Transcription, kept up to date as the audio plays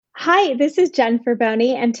Hi, this is Jen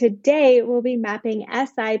Boni, and today we'll be mapping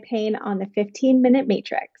SI pain on the 15-minute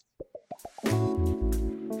matrix.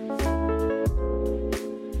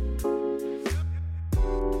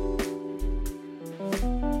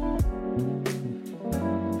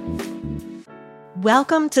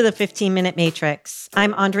 Welcome to the 15-Minute Matrix.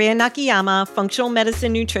 I'm Andrea Nakayama, functional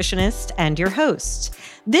medicine nutritionist and your host.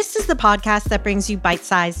 This is the podcast that brings you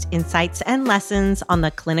bite-sized insights and lessons on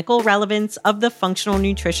the clinical relevance of the functional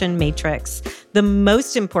nutrition matrix, the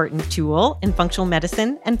most important tool in functional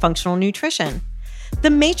medicine and functional nutrition.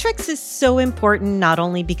 The matrix is so important not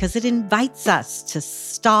only because it invites us to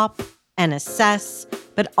stop and assess,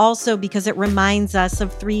 but also because it reminds us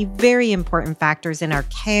of three very important factors in our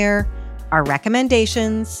care, our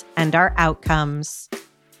recommendations, and our outcomes.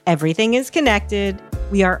 Everything is connected,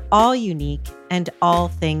 we are all unique, and all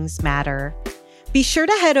things matter. Be sure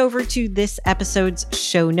to head over to this episode's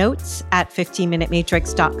show notes at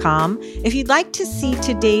 15minutematrix.com if you'd like to see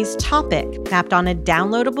today's topic mapped on a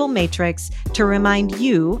downloadable matrix to remind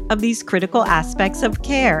you of these critical aspects of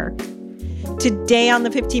care. Today on the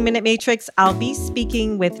 15-Minute Matrix, I'll be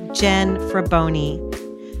speaking with Jen Boni.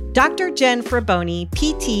 Dr. Jen Boni,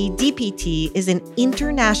 PT, DPT, is an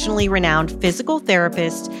internationally renowned physical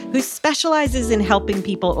therapist who specializes in helping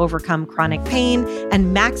people overcome chronic pain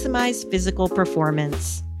and maximize physical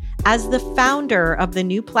performance. As the founder of the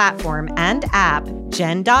new platform and app,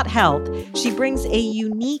 Jen.Health, she brings a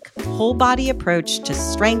unique whole-body approach to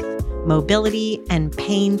strength, mobility, and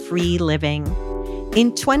pain-free living.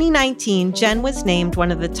 In 2019, Jen was named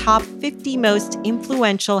one of the top 50 most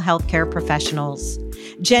influential healthcare professionals.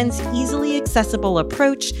 Jen's easily accessible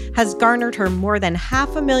approach has garnered her more than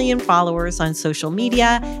 500,000 followers on social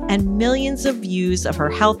media and millions of views of her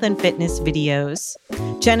health and fitness videos.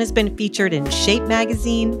 Jen has been featured in Shape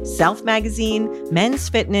Magazine, Self Magazine, Men's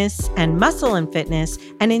Fitness, and Muscle and Fitness,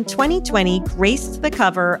 and in 2020 graced the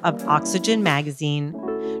cover of Oxygen Magazine.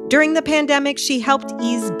 During the pandemic, she helped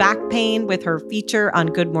ease back pain with her feature on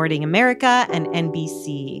Good Morning America and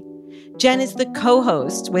NBC. Jen is the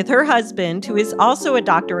co-host with her husband, who is also a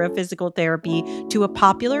doctor of physical therapy, to a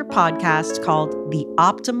popular podcast called the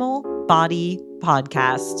Optimal Body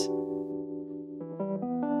Podcast.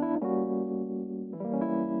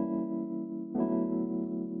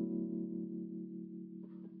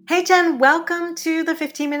 Hey, Jen, welcome to the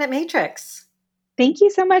 15-Minute Matrix. Thank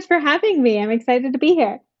you so much for having me. I'm excited to be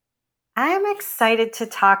here. I am excited to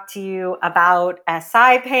talk to you about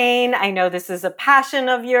SI pain. I know this is a passion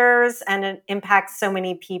of yours and it impacts so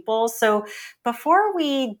many people. So before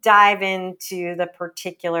we dive into the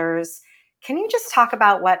particulars, can you just talk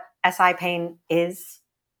about what SI pain is?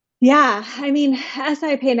 Yeah,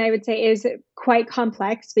 SI pain, I would say, is quite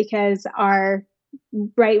complex because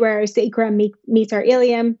right where our sacrum meets our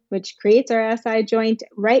ilium, which creates our SI joint,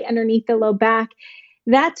 right underneath the low back,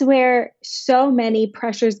 that's where so many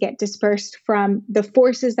pressures get dispersed from the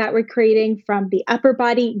forces that we're creating from the upper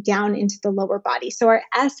body down into the lower body. So our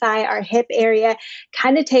SI, our hip area,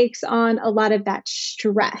 kind of takes on a lot of that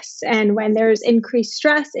stress. And when there's increased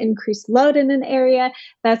stress, increased load in an area,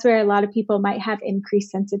 that's where a lot of people might have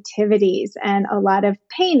increased sensitivities and a lot of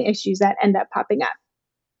pain issues that end up popping up.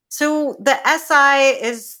 So the SI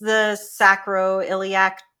is the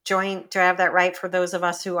sacroiliac joint. Do I have that right for those of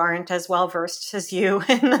us who aren't as well versed as you?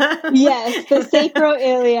 Yes, the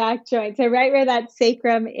sacroiliac joint. So right where that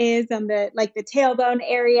sacrum is on the tailbone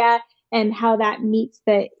area and how that meets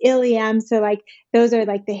the ilium. So those are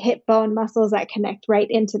like the hip bone muscles that connect right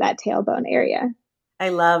into that tailbone area. I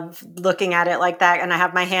love looking at it like that. And I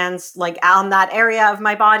have my hands on that area of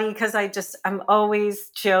my body because I'm always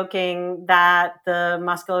joking that the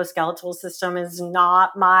musculoskeletal system is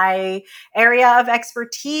not my area of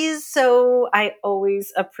expertise. So I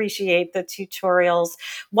always appreciate the tutorials.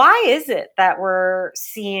 Why is it that we're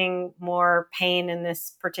seeing more pain in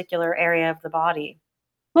this particular area of the body?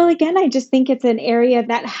 Well, again, I just think it's an area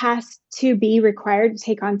that has to be required to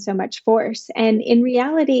take on so much force. And in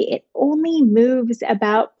reality, it only moves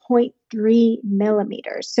about 0.3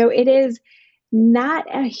 millimeters. So it is not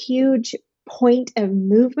a huge point of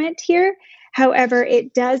movement here. However,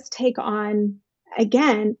 it does take on,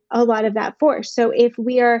 again, a lot of that force. So if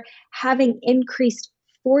we are having increased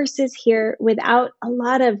forces here without a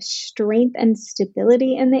lot of strength and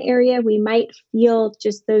stability in the area, we might feel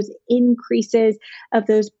just those increases of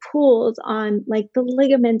those pulls on the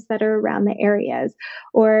ligaments that are around the areas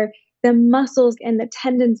or the muscles and the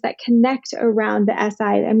tendons that connect around the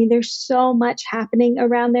SI. There's so much happening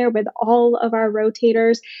around there with all of our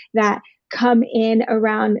rotators that come in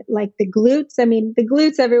around like the glutes. I mean, the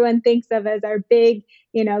glutes everyone thinks of as our big,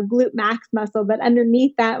 glute max muscle, but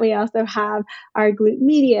underneath that, we also have our glute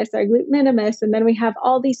medius, our glute minimus, and then we have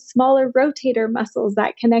all these smaller rotator muscles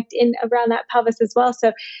that connect in around that pelvis as well.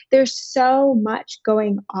 So there's so much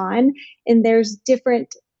going on, and there's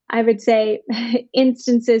different, I would say,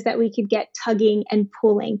 instances that we could get tugging and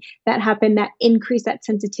pulling that happen that increase that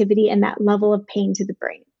sensitivity and that level of pain to the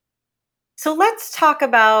brain. So let's talk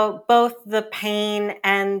about both the pain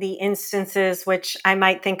and the instances which I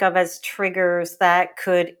might think of as triggers that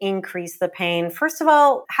could increase the pain. First of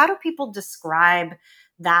all, how do people describe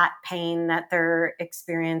that pain that they're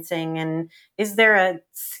experiencing? And is there a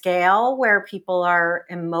scale where people are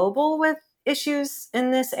immobile with issues in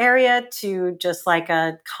this area to just like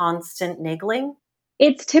a constant niggling?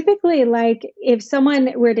 It's typically like if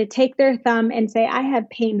someone were to take their thumb and say, I have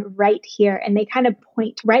pain right here, and they kind of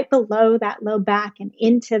point right below that low back and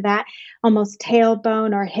into that almost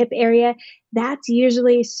tailbone or hip area, that's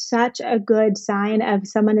usually such a good sign of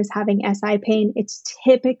someone is having SI pain. It's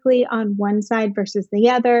typically on one side versus the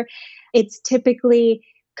other. It's typically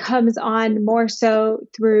comes on more so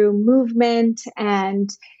through movement and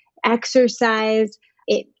exercise.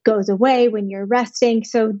 It goes away when you're resting.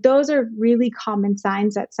 So those are really common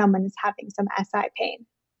signs that someone is having some SI pain.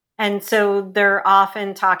 And so they're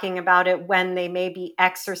often talking about it when they may be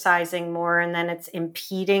exercising more and then it's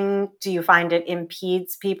impeding. Do you find it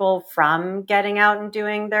impedes people from getting out and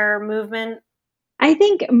doing their movement? I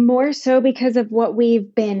think more so because of what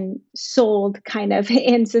we've been sold kind of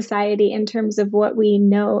in society in terms of what we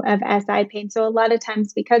know of SI pain. So a lot of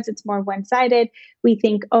times because it's more one-sided, we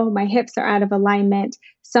think, oh, my hips are out of alignment,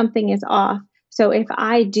 something is off. So if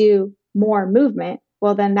I do more movement,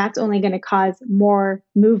 well, then that's only going to cause more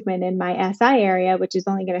movement in my SI area, which is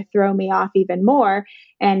only going to throw me off even more.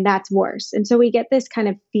 And that's worse. And so we get this kind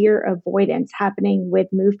of fear avoidance happening with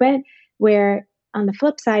movement where on the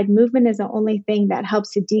flip side, movement is the only thing that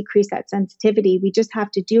helps to decrease that sensitivity. We just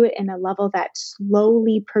have to do it in a level that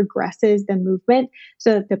slowly progresses the movement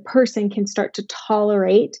so that the person can start to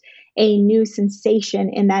tolerate a new sensation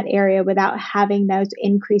in that area without having those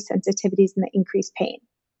increased sensitivities and the increased pain.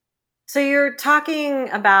 So you're talking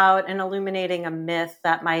about and illuminating a myth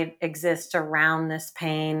that might exist around this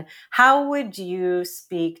pain. How would you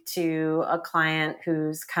speak to a client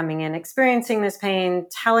who's coming in experiencing this pain,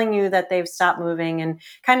 telling you that they've stopped moving and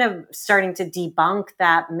kind of starting to debunk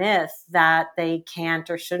that myth that they can't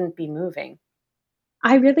or shouldn't be moving?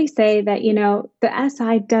 I really say that, the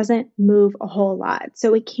SI doesn't move a whole lot.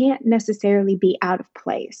 So it can't necessarily be out of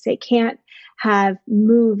place. It can't have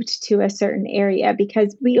moved to a certain area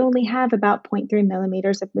because we only have about zero point 0.3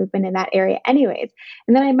 millimeters of movement in that area, anyways.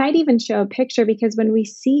 And then I might even show a picture because when we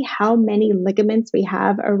see how many ligaments we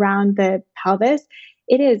have around the pelvis,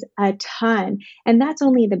 it is a ton. And that's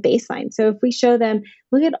only the baseline. So if we show them,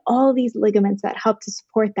 look at all these ligaments that help to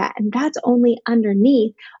support that. And that's only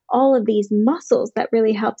underneath all of these muscles that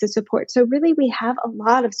really help to support. So really we have a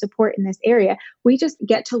lot of support in this area. We just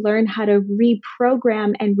get to learn how to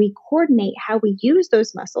reprogram and re-coordinate how we use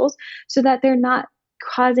those muscles so that they're not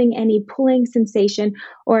causing any pulling sensation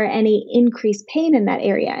or any increased pain in that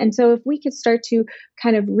area. And so if we could start to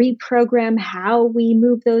kind of reprogram how we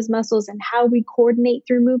move those muscles and how we coordinate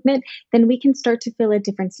through movement, then we can start to feel a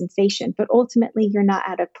different sensation. But ultimately, you're not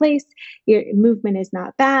out of place. Your movement is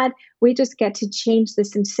not bad. We just get to change the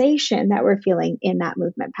sensation that we're feeling in that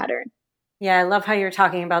movement pattern. Yeah, I love how you're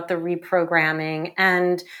talking about the reprogramming.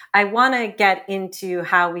 And I want to get into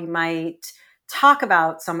how we might talk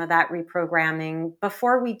about some of that reprogramming.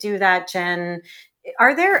 Before we do that, Jen,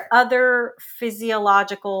 are there other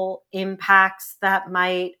physiological impacts that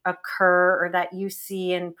might occur or that you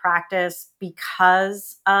see in practice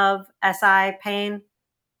because of SI pain?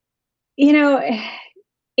 You know,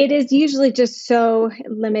 it is usually just so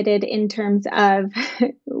limited in terms of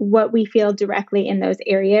what we feel directly in those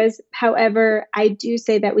areas. However, I do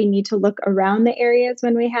say that we need to look around the areas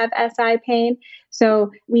when we have SI pain.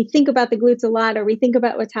 So we think about the glutes a lot, or we think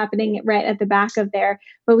about what's happening right at the back of there,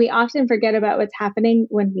 but we often forget about what's happening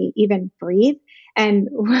when we even breathe and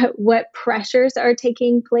what pressures are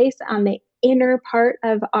taking place on the inner part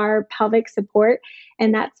of our pelvic support.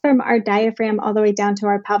 And that's from our diaphragm all the way down to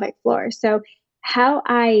our pelvic floor. So how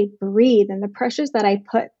I breathe and the pressures that I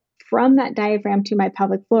put from that diaphragm to my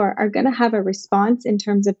pelvic floor are going to have a response in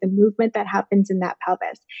terms of the movement that happens in that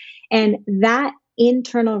pelvis. And that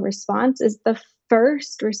internal response is the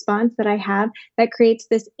first response that I have that creates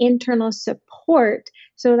this internal support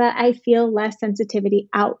so that I feel less sensitivity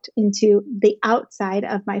out into the outside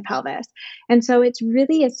of my pelvis. And so it's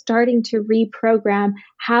really starting to reprogram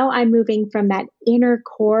how I'm moving from that inner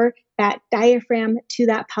core that diaphragm to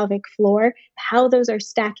that pelvic floor, how those are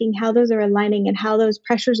stacking, how those are aligning, and how those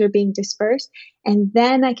pressures are being dispersed. And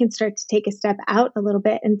then I can start to take a step out a little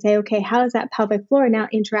bit and say, okay, how is that pelvic floor now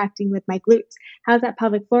interacting with my glutes? How's that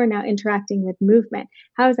pelvic floor now interacting with movement?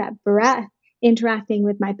 How is that breath interacting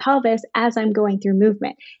with my pelvis as I'm going through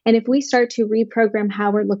movement? And if we start to reprogram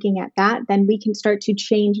how we're looking at that, then we can start to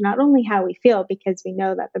change not only how we feel, because we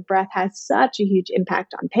know that the breath has such a huge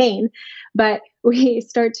impact on pain, but we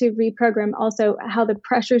start to reprogram also how the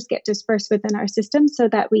pressures get dispersed within our system so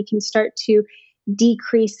that we can start to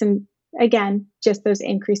decrease some, again, just those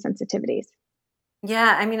increased sensitivities.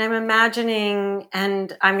 Yeah, I mean, I'm imagining,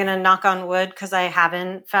 and I'm going to knock on wood because I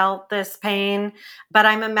haven't felt this pain, but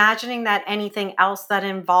I'm imagining that anything else that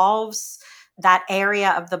involves that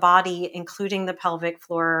area of the body, including the pelvic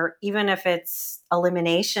floor, even if it's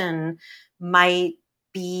elimination, might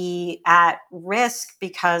be at risk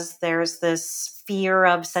because there's this fear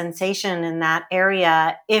of sensation in that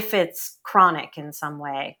area if it's chronic in some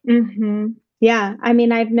way. Mm-hmm. Yeah. I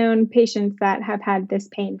mean, I've known patients that have had this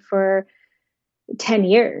pain for 10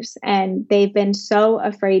 years and they've been so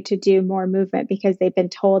afraid to do more movement because they've been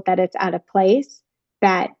told that it's out of place,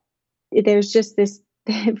 that there's just this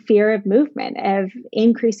fear of movement, of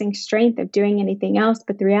increasing strength, of doing anything else.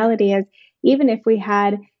 But the reality is, even if we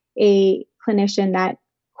had a clinician that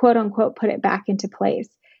quote unquote put it back into place,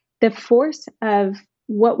 the force of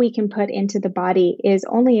what we can put into the body is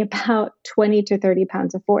only about 20 to 30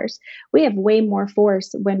 pounds of force. We have way more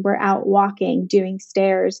force when we're out walking, doing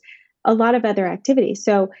stairs, a lot of other activities.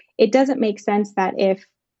 So it doesn't make sense that if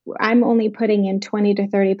I'm only putting in 20 to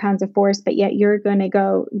 30 pounds of force, but yet you're going to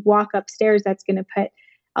go walk upstairs, that's going to put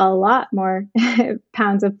a lot more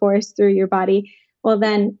pounds of force through your body. Well,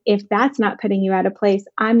 then if that's not putting you out of place,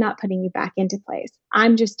 I'm not putting you back into place.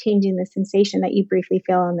 I'm just changing the sensation that you briefly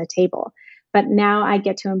feel on the table. But now I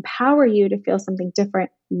get to empower you to feel something different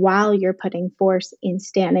while you're putting force in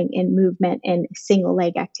standing, in movement, in single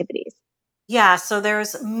leg activities. Yeah, so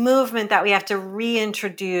there's movement that we have to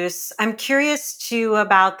reintroduce. I'm curious too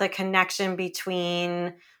about the connection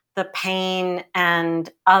between the pain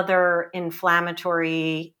and other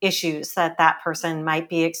inflammatory issues that that person might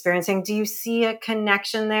be experiencing. Do you see a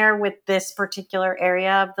connection there with this particular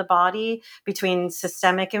area of the body between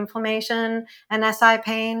systemic inflammation and SI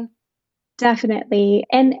pain? Definitely.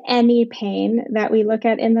 And any pain that we look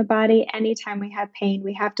at in the body, anytime we have pain,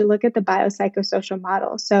 we have to look at the biopsychosocial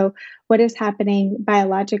model. So, what is happening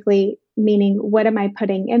biologically, meaning what am I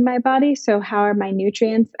putting in my body? So, how are my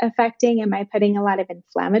nutrients affecting? Am I putting a lot of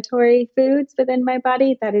inflammatory foods within my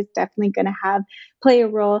body? That is definitely going to play a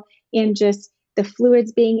role in just the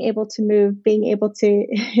fluids being able to move, being able to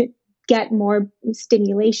get more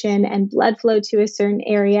stimulation and blood flow to a certain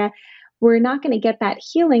area. We're not going to get that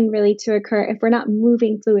healing really to occur if we're not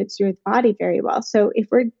moving fluids through the body very well. So if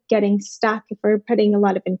we're getting stuck, if we're putting a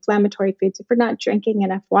lot of inflammatory foods, if we're not drinking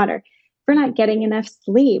enough water, if we're not getting enough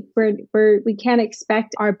sleep, we can't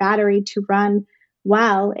expect our battery to run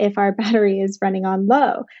well if our battery is running on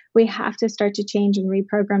low. We have to start to change and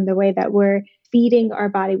reprogram the way that we're feeding our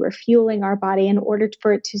body, we're fueling our body in order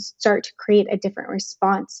for it to start to create a different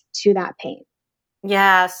response to that pain.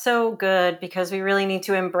 Yeah, so good because we really need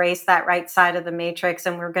to embrace that right side of the matrix.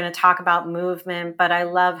 And we're going to talk about movement, but I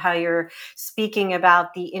love how you're speaking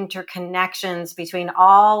about the interconnections between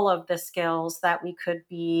all of the skills that we could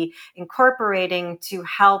be incorporating to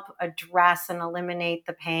help address and eliminate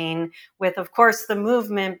the pain, with, of course, the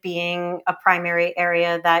movement being a primary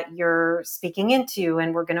area that you're speaking into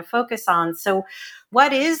and we're going to focus on. So,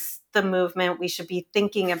 what is the movement we should be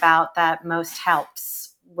thinking about that most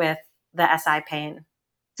helps with the SI pain?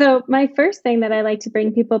 So, my first thing that I like to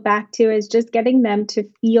bring people back to is just getting them to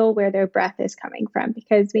feel where their breath is coming from,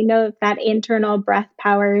 because we know that internal breath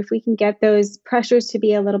power, if we can get those pressures to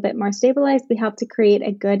be a little bit more stabilized, we help to create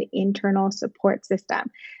a good internal support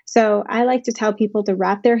system. So, I like to tell people to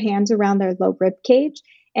wrap their hands around their low rib cage.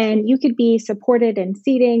 And you could be supported in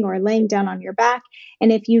seating or laying down on your back.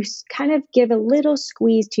 And if you kind of give a little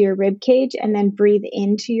squeeze to your rib cage and then breathe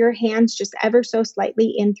into your hands just ever so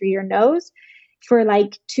slightly in through your nose for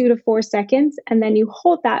like 2 to 4 seconds, and then you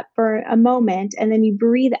hold that for a moment, and then you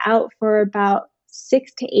breathe out for about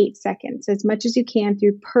 6 to 8 seconds, as much as you can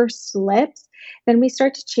through pursed lips, then we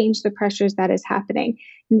start to change the pressures that is happening.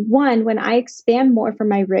 One, when I expand more from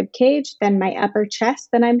my rib cage than my upper chest,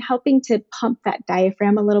 then I'm helping to pump that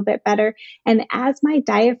diaphragm a little bit better. And as my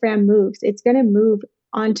diaphragm moves, it's going to move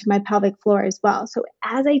onto my pelvic floor as well. So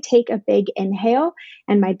as I take a big inhale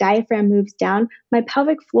and my diaphragm moves down, my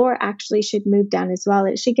pelvic floor actually should move down as well.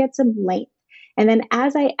 It should get some length. And then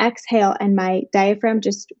as I exhale and my diaphragm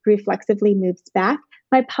just reflexively moves back,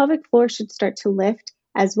 my pelvic floor should start to lift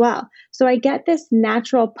as well. So I get this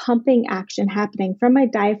natural pumping action happening from my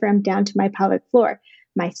diaphragm down to my pelvic floor.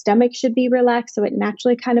 My stomach should be relaxed, so it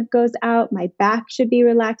naturally kind of goes out. My back should be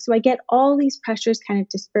relaxed. So I get all these pressures kind of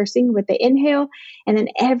dispersing with the inhale, and then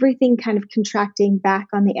everything kind of contracting back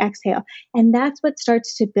on the exhale. And that's what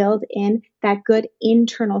starts to build in that good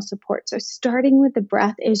internal support. So starting with the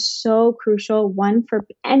breath is so crucial, one, for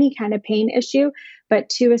any kind of pain issue, but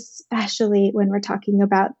two, especially when we're talking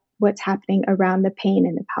about what's happening around the pain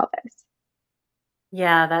in the pelvis.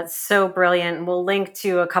 Yeah, that's so brilliant. We'll link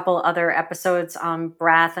to a couple other episodes on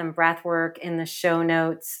breath and breath work in the show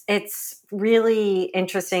notes. It's really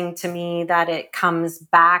interesting to me that it comes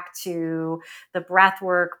back to the breath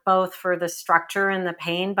work, both for the structure and the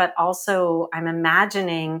pain, but also I'm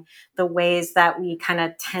imagining the ways that we kind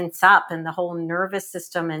of tense up and the whole nervous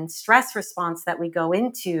system and stress response that we go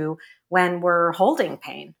into when we're holding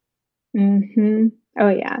pain. Mm-hmm. Oh,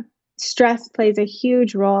 yeah. Stress plays a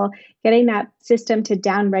huge role. Getting that system to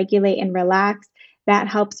downregulate and relax, that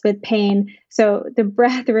helps with pain. So the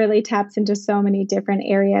breath really taps into so many different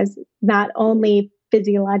areas, not only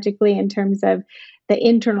physiologically in terms of the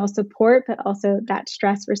internal support, but also that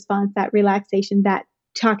stress response, that relaxation, that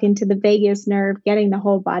talking to the vagus nerve, getting the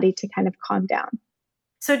whole body to kind of calm down.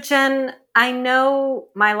 So Jen, I know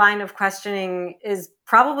my line of questioning is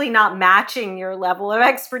probably not matching your level of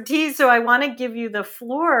expertise. So I want to give you the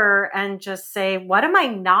floor and just say, what am I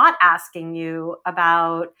not asking you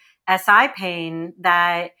about SI pain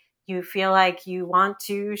that you feel like you want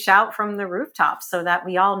to shout from the rooftops so that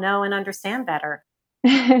we all know and understand better?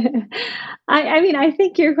 I mean, I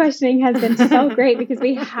think your questioning has been so great because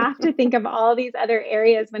we have to think of all these other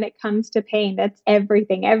areas when it comes to pain. That's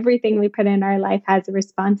everything. Everything we put in our life has a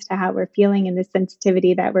response to how we're feeling and the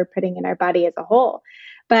sensitivity that we're putting in our body as a whole.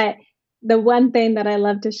 But the one thing that I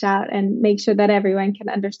love to shout and make sure that everyone can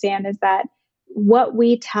understand is that what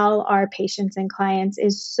we tell our patients and clients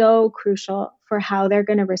is so crucial for how they're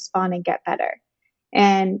going to respond and get better.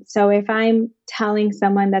 And so if I'm telling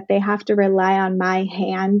someone that they have to rely on my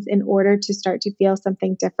hands in order to start to feel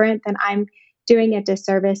something different, then I'm doing a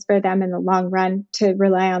disservice for them in the long run to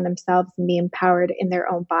rely on themselves and be empowered in their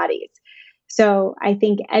own bodies. So I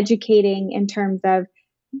think educating in terms of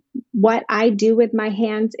what I do with my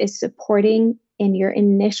hands is supporting in your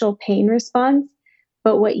initial pain response,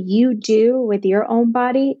 but what you do with your own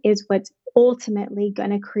body is what's ultimately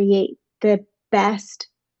going to create the best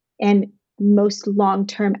and most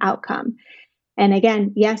long-term outcome. And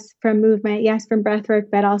again, yes, from movement, yes, from breath work,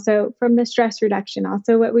 but also from the stress reduction,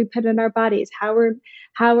 also what we put in our bodies, how we're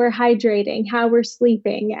hydrating, how we're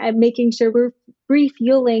sleeping, and making sure we're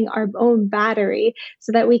refueling our own battery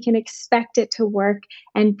so that we can expect it to work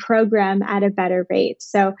and program at a better rate.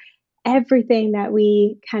 So everything that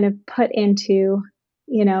we kind of put into,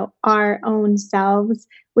 our own selves,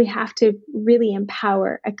 we have to really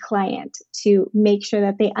empower a client to make sure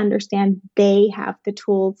that they understand they have the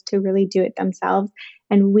tools to really do it themselves.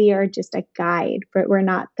 And we are just a guide, but we're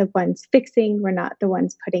not the ones fixing. We're not the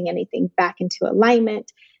ones putting anything back into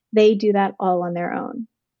alignment. They do that all on their own.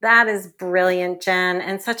 That is brilliant, Jen,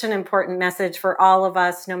 and such an important message for all of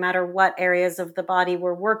us, no matter what areas of the body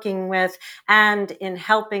we're working with, and in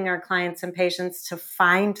helping our clients and patients to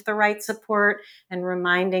find the right support and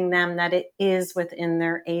reminding them that it is within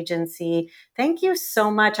their agency. Thank you so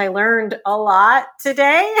much. I learned a lot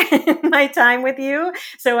today in my time with you.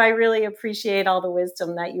 So I really appreciate all the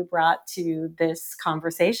wisdom that you brought to this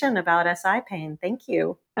conversation about SI pain. Thank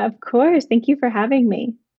you. Of course. Thank you for having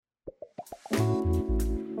me.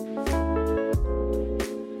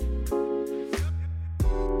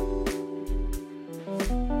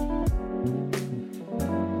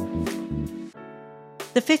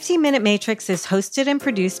 The 15-Minute Matrix is hosted and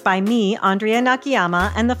produced by me, Andrea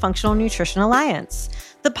Nakayama, and the Functional Nutrition Alliance.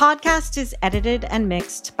 The podcast is edited and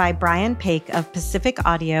mixed by Brian Paik of Pacific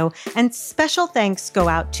Audio, and special thanks go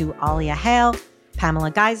out to Alia Hale,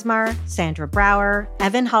 Pamela Geismar, Sandra Brower,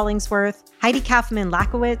 Evan Hollingsworth, Heidi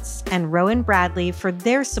Kaufman-Lakowitz, and Rowan Bradley for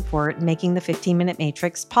their support in making the 15-Minute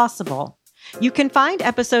Matrix possible. You can find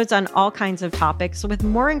episodes on all kinds of topics with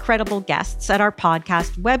more incredible guests at our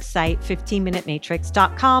podcast website,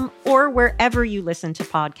 15minutematrix.com, or wherever you listen to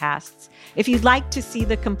podcasts. If you'd like to see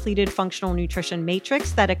the completed functional nutrition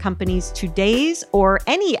matrix that accompanies today's or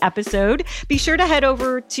any episode, be sure to head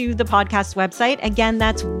over to the podcast website. Again,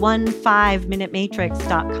 that's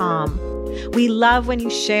 15minutematrix.com. We love when you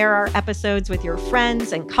share our episodes with your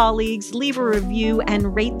friends and colleagues, leave a review,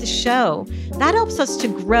 and rate the show. That helps us to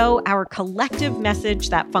grow our collective message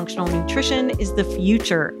that functional nutrition is the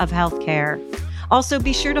future of healthcare. Also,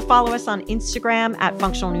 be sure to follow us on Instagram at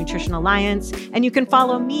Functional Nutrition Alliance, and you can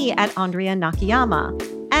follow me at Andrea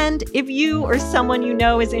Nakayama. And if you or someone you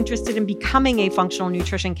know is interested in becoming a functional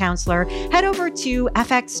nutrition counselor, head over to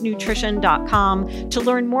fxnutrition.com to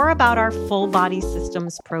learn more about our Full Body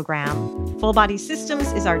Systems program. Full Body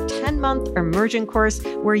Systems is our 10-month immersion course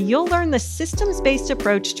where you'll learn the systems-based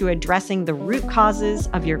approach to addressing the root causes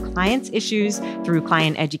of your clients' issues through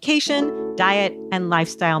client education, diet, and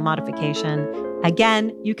lifestyle modification.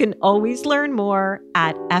 Again, you can always learn more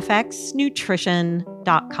at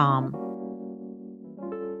fxnutrition.com.